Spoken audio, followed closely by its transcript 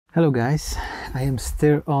Hello guys, I am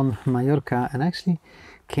still on Mallorca and actually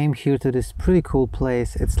came here to this pretty cool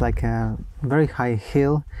place. It's like a very high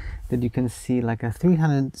hill that you can see like a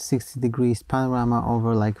 360 degrees panorama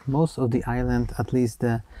over like most of the island, at least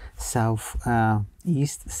the south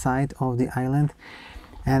east side of the island.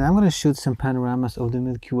 And I'm going to shoot some panoramas of the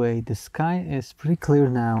Milky Way. The sky is pretty clear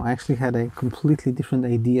now. I actually had a completely different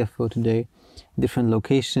idea for today. Different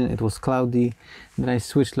location, it was cloudy, then I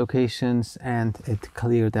switched locations and it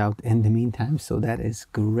cleared out in the meantime, so that is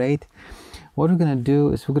great. What we're gonna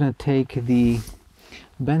do is we're gonna take the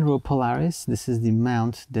Benro Polaris. This is the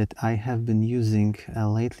mount that I have been using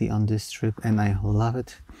lately on this trip and I love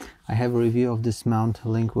it. I have a review of this mount,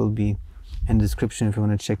 link will be in the description if you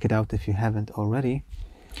want to check it out if you haven't already.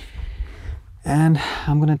 And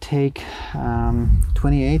I'm gonna take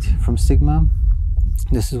 28 from Sigma.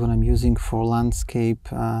 This is what I'm using for landscape,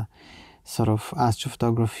 sort of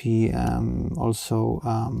astrophotography, also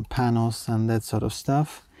panels and that sort of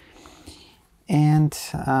stuff. And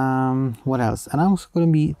what else? And I'm also going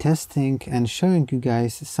to be testing and showing you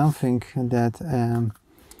guys something that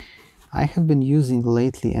I have been using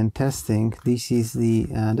lately and testing. This is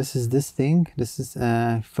this thing. This is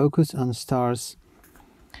Focus on Stars.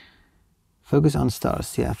 Focus on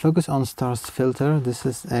Stars, yeah, Focus on Stars filter. This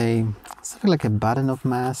is something like a button of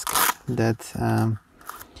mask that,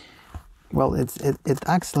 well, it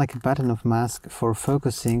acts like a button of mask for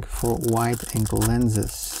focusing for wide angle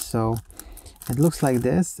lenses. So it looks like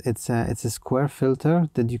this. It's a square filter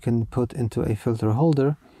that you can put into a filter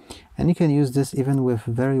holder, and you can use this even with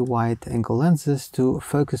very wide angle lenses to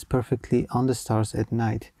focus perfectly on the stars at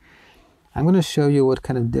night. I'm going to show you what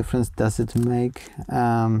kind of difference does it make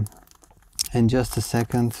in just a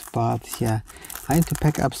second, but yeah, I need to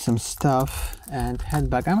pack up some stuff and head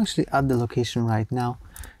back. I'm actually at the location right now.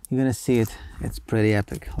 You're gonna see it. It's pretty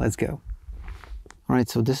epic. Let's go. All right,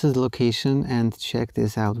 so this is the location and check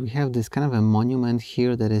this out. We have this kind of a monument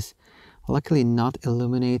here that is luckily not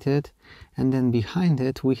illuminated, and then behind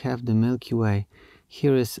it we have the Milky Way.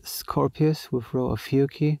 Here is Scorpius with Rho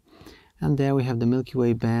Ophiuchi, and there we have the Milky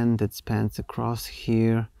Way band that spans across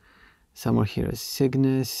here. Somewhere here is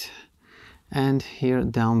Cygnus. And here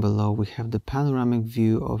down below we have the panoramic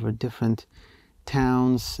view over different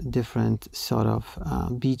towns, different sort of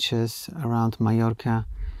beaches around Mallorca.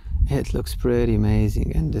 It looks pretty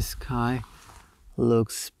amazing and the sky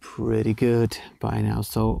looks pretty good by now.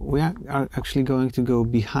 So we are actually going to go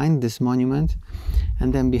behind this monument,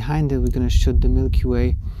 and then behind it we're going to shoot the Milky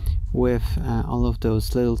Way with all of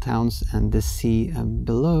those little towns and the sea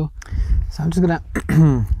below. So I'm just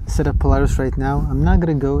gonna set up Polaris right now. I'm not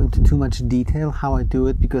gonna go into too much detail how I do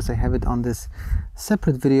it because I have it on this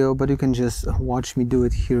separate video, but you can just watch me do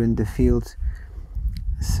it here in the field.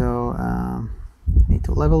 So I need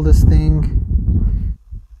to level this thing.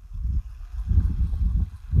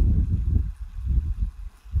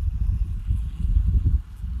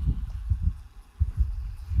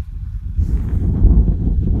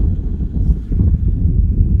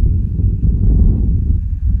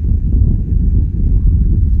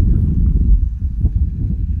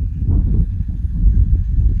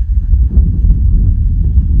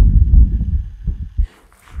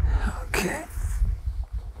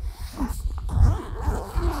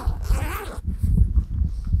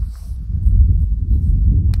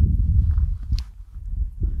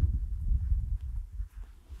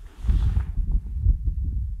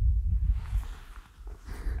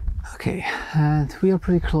 Okay, and we are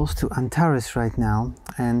pretty close to Antares right now,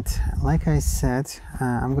 and like I said,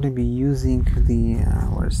 I'm going to be using the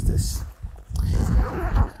where's this?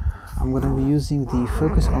 I'm going to be using the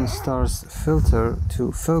Focus on Stars filter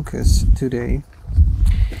to focus today,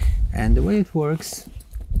 and the way it works,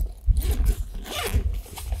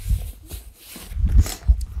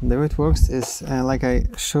 is like I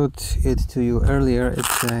showed it to you earlier.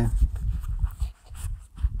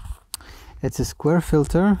 It's a square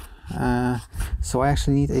filter. So I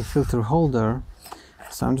actually need a filter holder,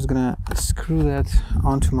 so I'm just gonna screw that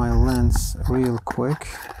onto my lens real quick.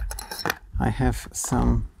 I have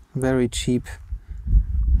some very cheap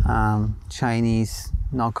Chinese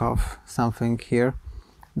knockoff something here.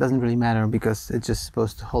 Doesn't really matter because it's just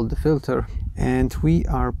supposed to hold the filter, and we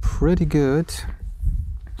are pretty good.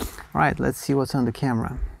 All right, let's see what's on the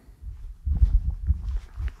camera.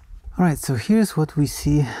 Alright, so here's what we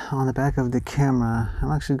see on the back of the camera.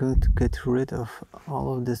 I'm actually going to get rid of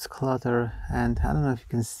all of this clutter, and I don't know if you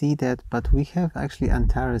can see that, but we have actually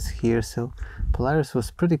Antares here. So Polaris was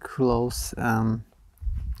pretty close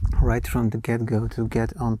right from the get-go to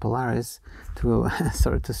get on Polaris, to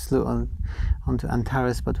sorry, to slew onto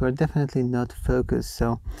Antares, but we're definitely not focused.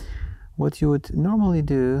 So what you would normally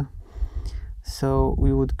do, so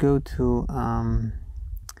we would go to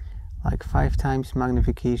like 5 times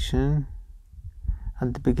magnification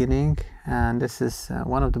at the beginning, and this is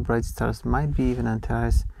one of the bright stars, might be even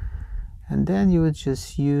Antares, and then you would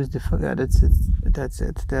just use the yeah,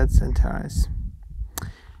 that's Antares,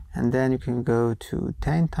 and then you can go to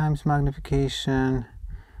 10 times magnification,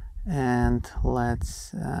 and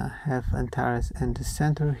let's have Antares in the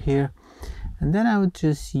center here, and then I would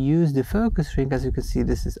just use the focus ring. As you can see,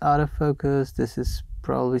 this is out of focus, this is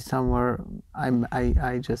probably somewhere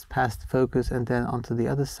I just passed focus and then onto the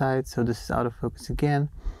other side, so this is out of focus again.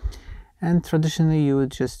 And traditionally you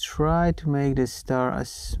would just try to make this star as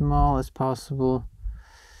small as possible.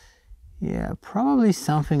 Yeah, probably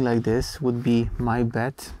something like this would be my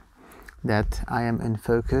bet that I am in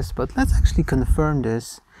focus, but let's actually confirm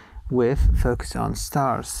this with focus on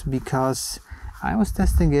stars, because I was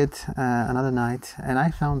testing it another night and I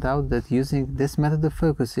found out that using this method of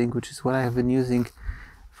focusing, which is what I have been using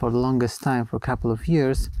for the longest time, for a couple of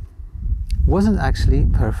years, wasn't actually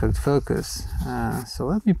perfect focus. So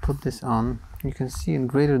let me put this on. You can see in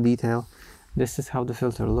greater detail, this is how the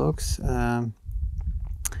filter looks.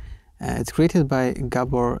 It's created by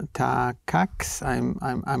Gabor Takacs.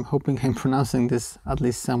 I'm hoping I'm pronouncing this at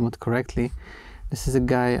least somewhat correctly. This is a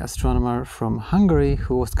guy, astronomer from Hungary,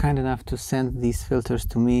 who was kind enough to send these filters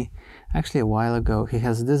to me actually a while ago. He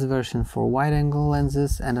has this version for wide-angle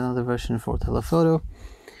lenses and another version for telephoto.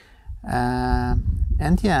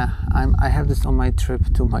 And yeah, I have this on my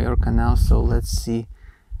trip to Mallorca now, so let's see.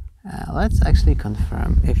 Let's actually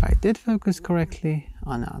confirm if I did focus correctly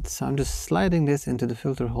or not. So I'm just sliding this into the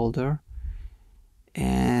filter holder,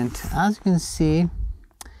 and as you can see,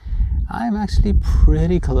 I'm actually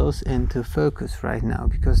pretty close into focus right now,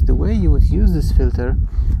 because the way you would use this filter,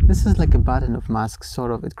 this is like a button of mask,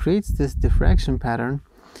 sort of. It creates this diffraction pattern,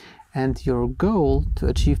 and your goal to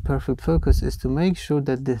achieve perfect focus is to make sure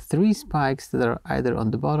that the 3 spikes that are either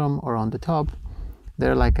on the bottom or on the top,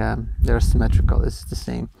 they're like they're symmetrical, it's the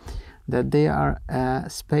same, that they are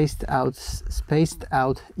spaced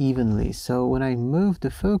out evenly. So when I move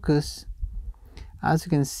the focus, as you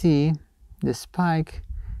can see, the spikes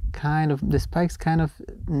kind of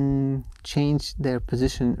change their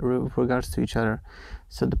position with regards to each other.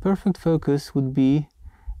 So the perfect focus would be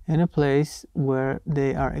in a place where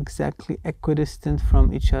they are exactly equidistant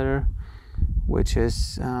from each other, which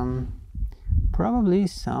is probably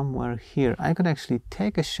somewhere here. I could actually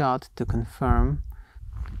take a shot to confirm.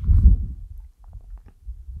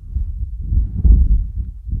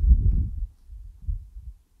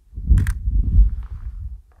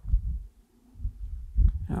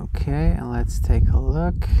 Okay, and let's take a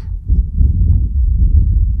look.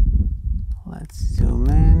 Let's zoom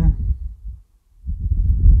in.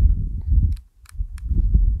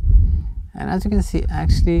 And as you can see,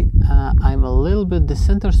 actually, I'm a little bit, the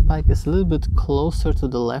center spike is a little bit closer to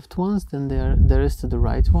the left ones than there is to the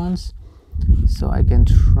right ones. So I can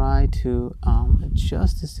try to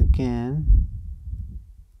adjust this again.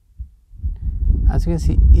 As you can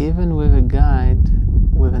see, even with a guide,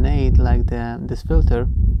 with an aid like this filter,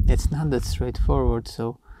 it's not that straightforward.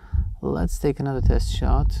 So let's take another test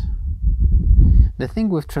shot. The thing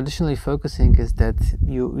with traditionally focusing is that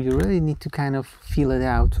you really need to kind of feel it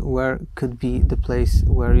out, where could be the place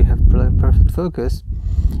where you have perfect focus,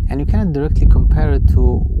 and you cannot directly compare it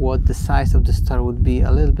to what the size of the star would be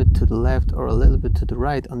a little bit to the left or a little bit to the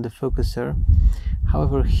right on the focuser.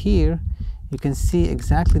 However, here you can see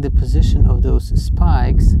exactly the position of those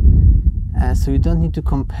spikes, so you don't need to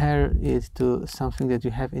compare it to something that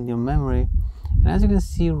you have in your memory. And as you can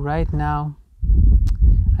see right now,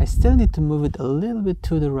 I still need to move it a little bit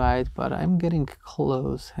to the right, but I'm getting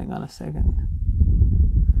close. Hang on a second.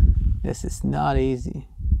 This is not easy.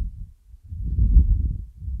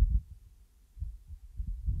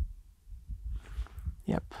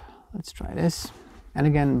 Yep, let's try this. And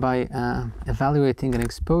again, by evaluating an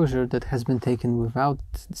exposure that has been taken without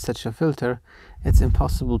such a filter, it's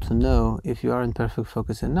impossible to know if you are in perfect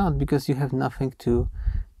focus or not, because you have nothing to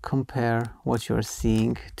compare what you're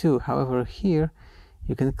seeing to. However, here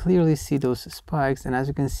you can clearly see those spikes, and as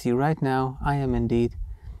you can see right now, I am indeed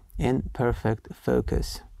in perfect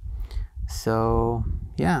focus. So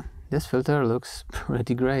yeah, this filter looks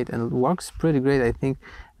pretty great and works pretty great. I think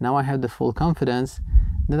now I have the full confidence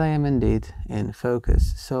that I am indeed in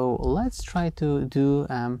focus. So let's try to do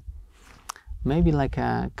maybe like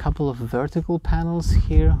a couple of vertical panels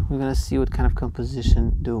here. We're gonna see what kind of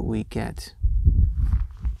composition do we get.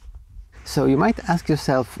 So you might ask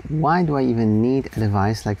yourself, why do I even need a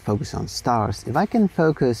device like Focus on Stars if I can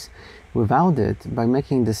focus without it by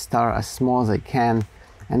making the star as small as I can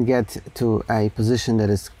and get to a position that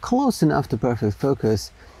is close enough to perfect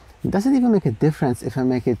focus, does it even make a difference if I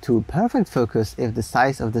make it to perfect focus if the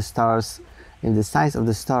size of the stars, if the size of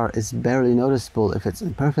the star is barely noticeable, if it's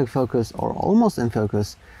in perfect focus or almost in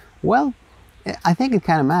focus? Well, I think it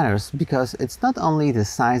kind of matters, because it's not only the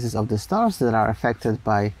sizes of the stars that are affected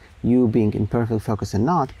by you being in perfect focus and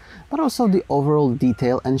not, but also the overall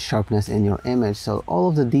detail and sharpness in your image. So all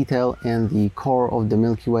of the detail in the core of the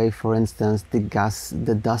Milky Way, for instance, the gas,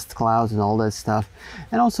 the dust clouds and all that stuff,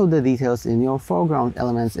 and also the details in your foreground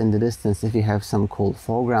elements in the distance if you have some cool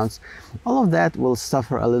foregrounds. All of that will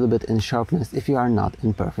suffer a little bit in sharpness if you are not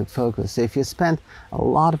in perfect focus. So if you spend a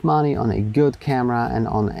lot of money on a good camera and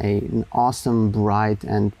on an awesome, bright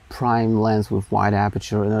and prime lens with wide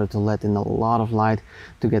aperture in order to let in a lot of light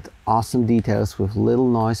to get awesome details with little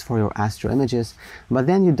noise for your astro images, but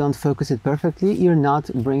then you don't focus it perfectly, you're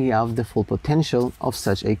not bringing out the full potential of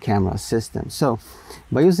such a camera system. So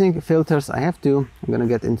by using filters, I'm gonna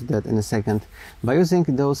get into that in a second. By using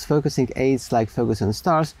those focusing aids like Focus on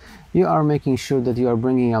Stars, you are making sure that you are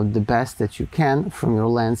bringing out the best that you can from your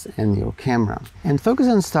lens and your camera. And Focus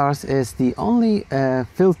on Stars is the only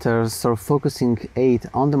filters or focusing aid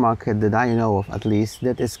on the market that I know of, at least,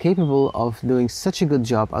 that is capable of doing such a good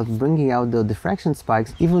job of bringing out the diffraction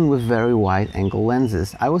spikes even with very wide angle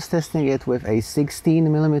lenses. I was testing it with a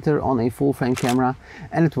 16mm on a full frame camera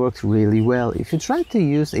and it worked really well. If you try to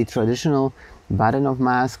use a traditional Bahtinov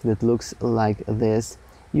mask that looks like this,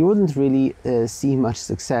 you wouldn't really see much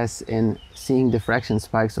success in seeing diffraction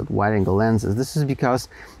spikes with wide angle lenses. This is because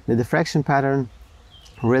the diffraction pattern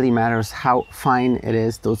really matters, how fine it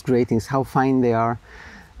is, those gratings, how fine they are.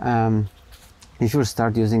 You should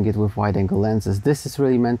start using it with wide angle lenses. This is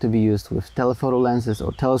really meant to be used with telephoto lenses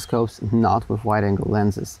or telescopes, not with wide angle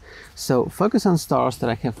lenses. So Focus on Stars that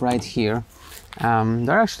I have right here,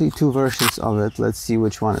 there are actually two versions of it. Let's see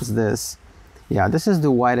which one is this. Yeah, this is the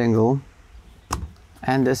wide angle,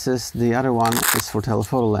 and this is the other one, is for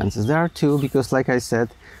telephoto lenses. There are two because, like I said,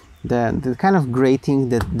 the kind of grating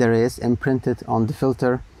that there is imprinted on the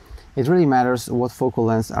filter, it really matters what focal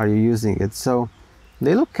lens are you using it. So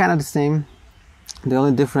they look kind of the same. The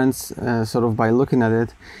only difference, sort of by looking at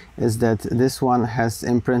it, is that this one has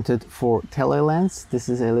imprinted for tele lens. This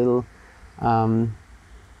is a little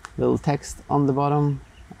text on the bottom.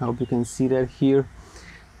 I hope you can see that here.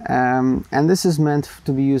 And this is meant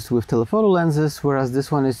to be used with telephoto lenses, whereas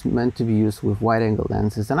this one is meant to be used with wide angle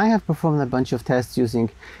lenses. And I have performed a bunch of tests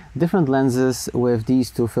using different lenses with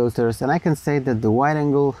these two filters, and I can say that the wide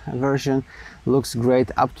angle version looks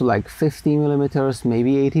great up to like 50mm,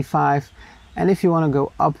 maybe 85. And if you want to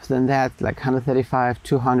go up than that, like 135,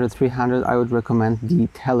 200, 300, I would recommend the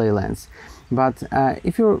tele lens. But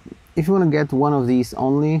if you want to get one of these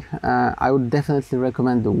only, I would definitely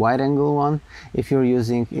recommend the wide angle one. If you're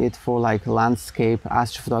using it for like landscape,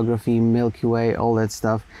 astrophotography, Milky Way, all that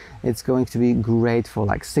stuff, it's going to be great for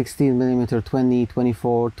like 16mm, 20,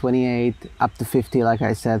 24, 28, up to 50, like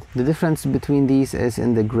I said. The difference between these is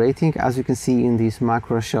in the grating. As you can see in these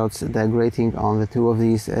macro shots, the grating on the two of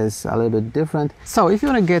these is a little bit different. So if you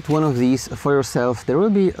want to get one of these for yourself, there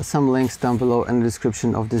will be some links down below in the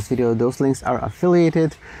description of this video. Those links are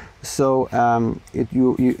affiliated, so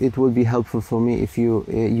it would be helpful for me if you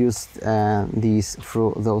used these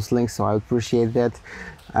through those links, so I would appreciate that.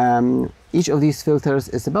 Each of these filters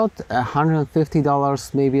is about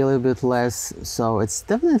 $150, maybe a little bit less, so it's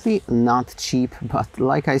definitely not cheap. But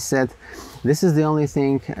like I said, this is the only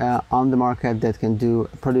thing on the market that can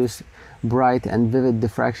produce bright and vivid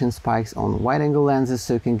diffraction spikes on wide angle lenses,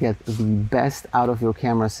 so you can get the best out of your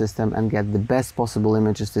camera system and get the best possible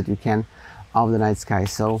images that you can of the night sky.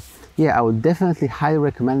 So yeah, I would definitely highly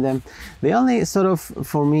recommend them. The only sort of,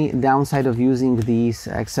 for me, downside of using these,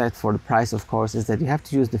 except for the price of course, is that you have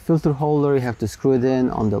to use the filter holder, you have to screw it in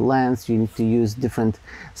on the lens, you need to use different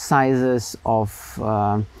sizes of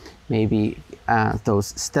maybe those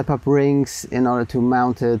step-up rings in order to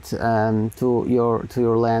mount it to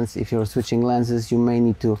your lens. If you're switching lenses, you may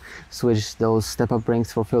need to switch those step-up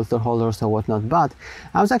rings for filter holders or whatnot. But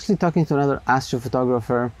I was actually talking to another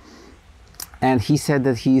astrophotographer, and he said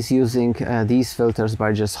that he's using these filters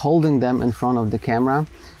by just holding them in front of the camera.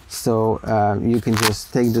 So you can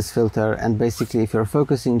just take this filter and basically, if you're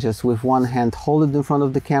focusing, just with one hand hold it in front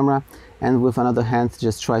of the camera and with another hand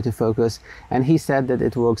just try to focus. And he said that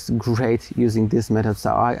it works great using this method.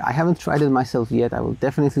 So I haven't tried it myself yet. I will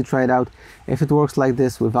definitely try it out. If it works like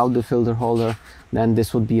this without the filter holder, then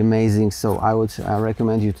this would be amazing. So I would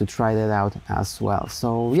recommend you to try that out as well.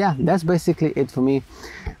 So yeah, that's basically it for me.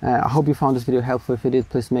 I hope you found this video helpful. If you did,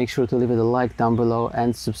 please make sure to leave it a like down below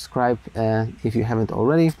and subscribe if you haven't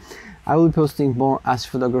already. I will be posting more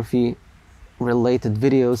astrophotography related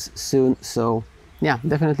videos soon, so yeah,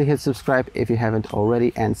 definitely hit subscribe if you haven't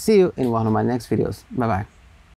already, and see you in one of my next videos. Bye bye.